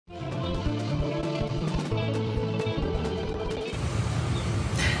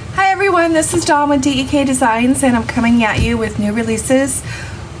everyone, this is Dawn with DEK Designs, and I'm coming at you with new releases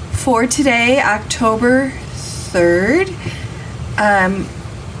for today, October 3rd.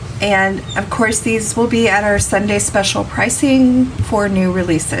 And of course these will be at our Sunday special pricing for new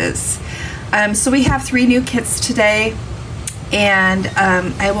releases. So we have 3 new kits today, and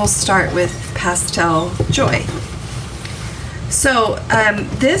I will start with Pastel Joy. So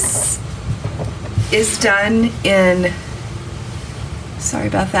this is done in, sorry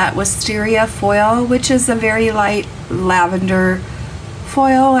about that, wisteria foil, which is a very light lavender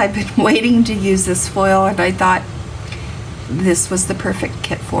foil. I've been waiting to use this foil, and I thought this was the perfect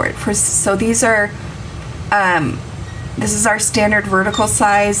kit for it. So these are, this is our standard vertical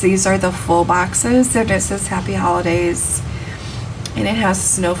size. These are the full boxes, and it says Happy Holidays, and it has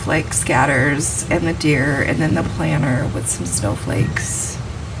snowflake scatters and the deer, and then the planner with some snowflakes,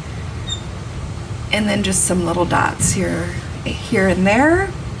 and then just some little dots here and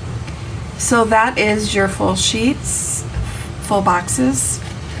there. So that is your full sheets, full boxes.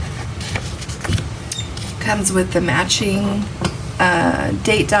 Comes with the matching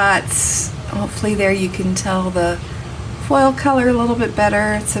date dots. Hopefully there you can tell the foil color a little bit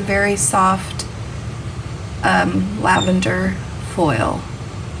better. It's a very soft lavender foil.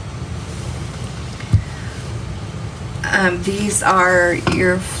 These are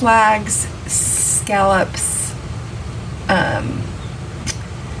your flags, scallops,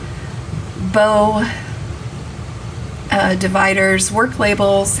 bow dividers, work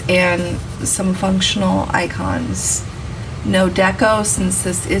labels, and some functional icons. No deco, since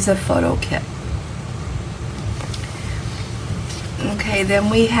this is a photo kit. Okay, then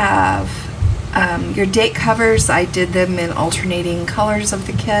we have your date covers. I did them in alternating colors of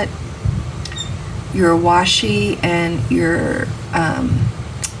the kit. Your washi and your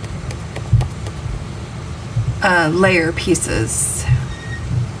layer pieces.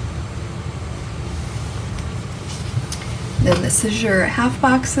 Then this is your half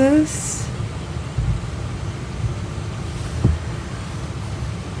boxes,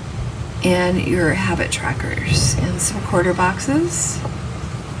 and your habit trackers, and some quarter boxes.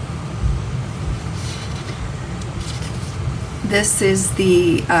 This is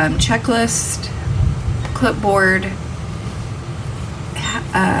the checklist, clipboard,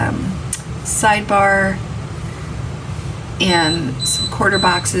 sidebar, and some quarter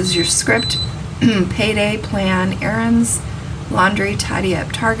boxes, your script, payday, plan, errands, laundry, tidy up,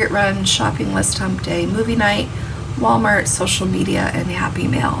 Target run, shopping list, hump day, movie night, Walmart, social media, and Happy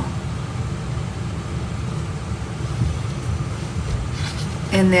Mail.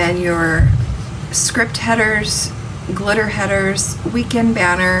 And then your script headers, glitter headers, weekend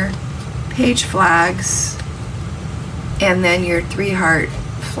banner, page flags, and then your 3-heart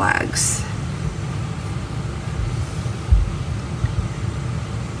flags.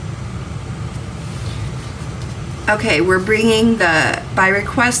 Okay, we're bringing the, by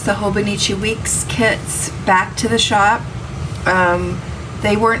request, the Hobonichi Weeks kits back to the shop.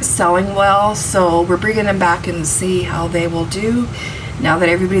 They weren't selling well, so we're bringing them back and see how they will do now that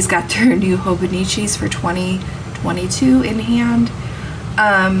everybody's got their new Hobonichis for 2022 in hand.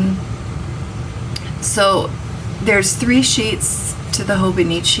 So there's 3 sheets to the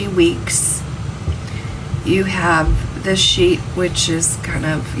Hobonichi Weeks. You have this sheet, which is kind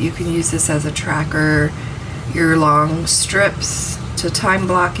of, you can use this as a tracker, your long strips to time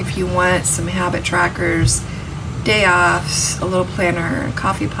block if you want, some habit trackers, day offs, a little planner, a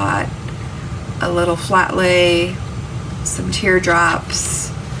coffee pot, a little flat lay, some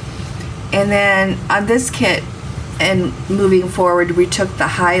teardrops. And then on this kit, and moving forward, we took the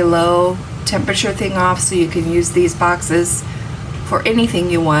high-low temperature thing off, so you can use these boxes for anything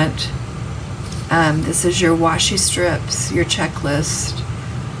you want. This is your washi strips, your checklist,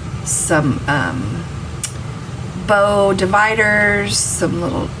 some bow dividers, some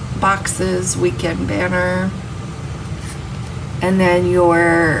little boxes, weekend banner, and then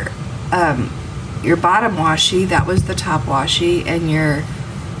your bottom washi, that was the top washi, and your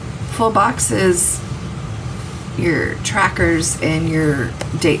full boxes, your trackers, and your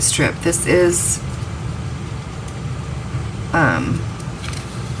date strip. This is let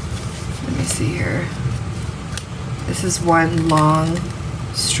me see here, this is one long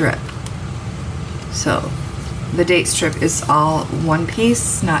strip. So the date strip is all one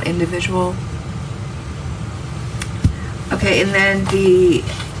piece, not individual. Okay, and then the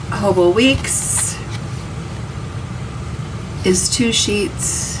Hobo Weeks is 2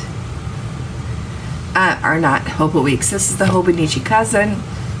 sheets. Are not Hobo Weeks. This is the Hobonichi Cousin.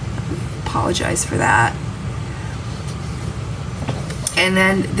 Apologize for that. And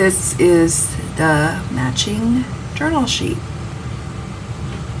then this is the matching journal sheet.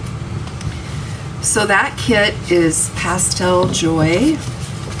 So that kit is Pastel Joy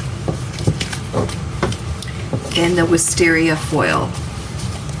in the Wisteria foil.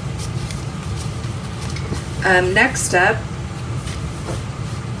 Next up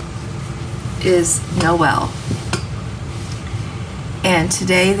is Noel. And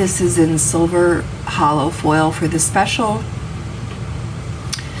today this is in silver hollow foil for the special.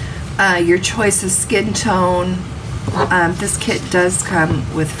 Your choice is skin tone. This kit does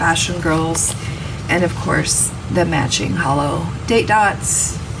come with Fashion Girls and of course the matching hollow date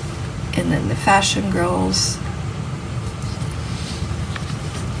dots and then the Fashion Girls.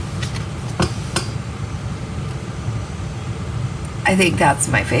 I think that's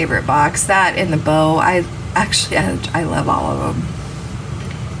my favorite box. That and the bow. I love all of them.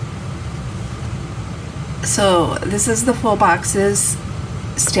 So this is the full boxes.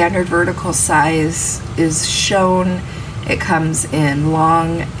 Standard vertical size is shown. It comes in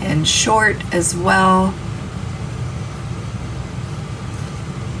long and short as well.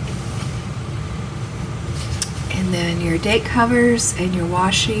 And then your date covers and your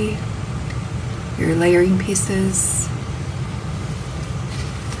washi, your layering pieces,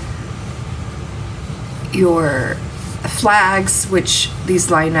 your flags, which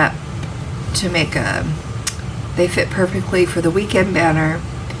these line up to make they fit perfectly for the weekend banner,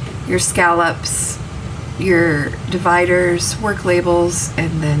 your scallops, your dividers, work labels,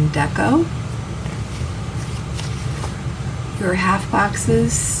 and then deco. Your half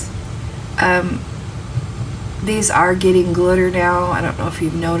boxes. These are getting glitter now. I don't know if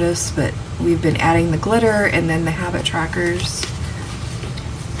you've noticed, but we've been adding the glitter and then the habit trackers.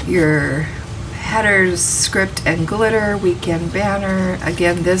 Your headers, script and glitter, weekend banner.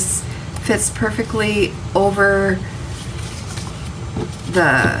 Again, this fits perfectly over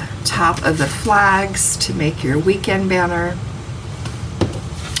the top of the flags to make your weekend banner.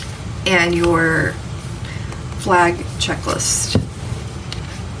 And your flag checklist.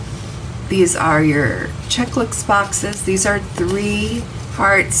 These are your checklist boxes. These are 3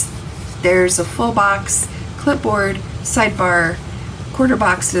 parts. There's a full box, clipboard, sidebar, quarter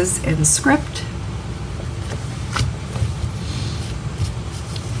boxes, and script.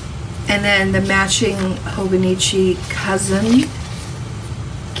 And then the matching Hobonichi Cousin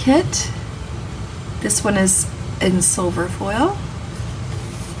kit. This one is in silver foil.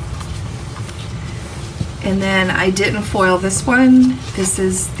 And then I didn't foil this one. This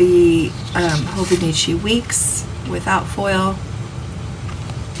is the Hobonichi Weeks without foil.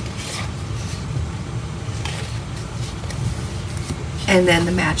 And then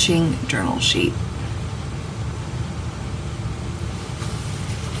the matching journal sheet.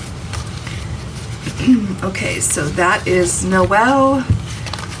 Okay, so that is Noel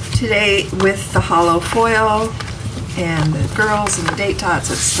today with the hollow foil and the girls and the date dots.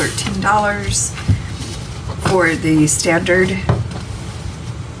 It's $13 for the standard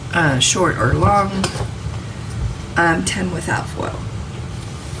short or long, 10 without foil.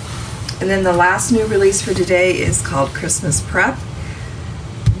 And then the last new release for today is called Christmas Prep.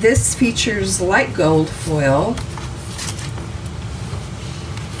 This features light gold foil.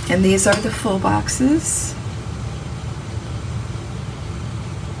 And these are the full boxes.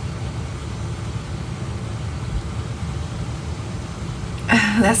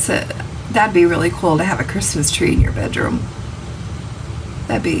 That'd be really cool to have a Christmas tree in your bedroom.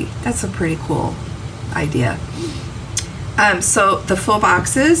 That's a pretty cool idea. So the full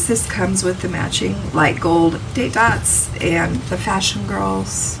boxes, this comes with the matching light gold date dots and the Fashion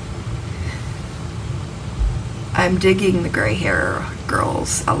Girls. I'm digging the gray hair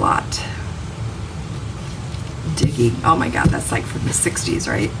girls a lot. Digging. Oh my god, that's like from the 60s,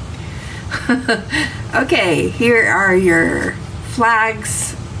 right? Okay, here are your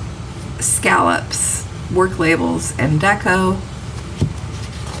flags, scallops, work labels, and deco.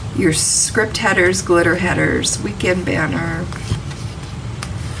 Your script headers, glitter headers, weekend banner.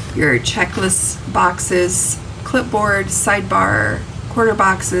 Your checklist boxes, clipboard, sidebar, quarter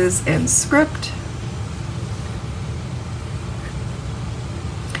boxes, and script.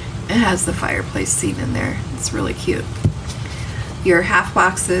 It has the fireplace scene in there. It's really cute. Your half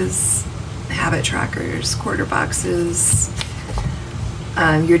boxes, habit trackers, quarter boxes,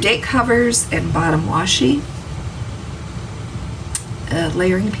 your date covers and bottom washi,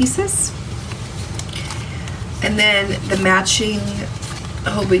 layering pieces, and then the matching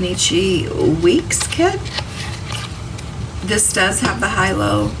Hobonichi Weeks kit. This does have the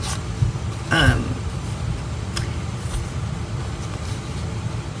high-low.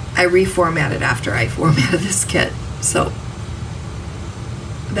 I reformatted after I formatted this kit. So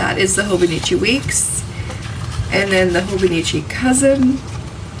that is the Hobonichi Weeks. And then the Hobonichi Cousin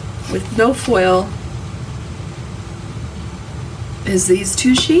with no foil is these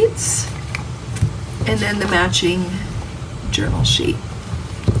 2 sheets, and then the matching journal sheet.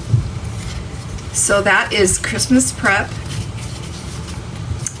 So that is Christmas Prep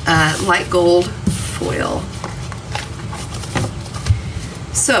light gold foil.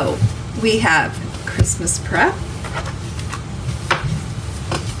 So we have Christmas Prep,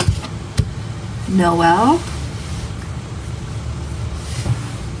 Noel,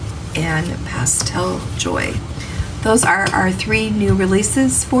 and Pastel Joy. Those are our 3 new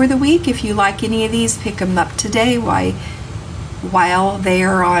releases for the week. If you like any of these, pick them up today while they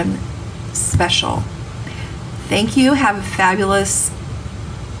are on special. Thank you. Have a fabulous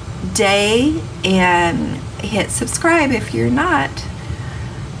day, and hit subscribe if you're not.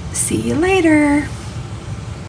 See you later.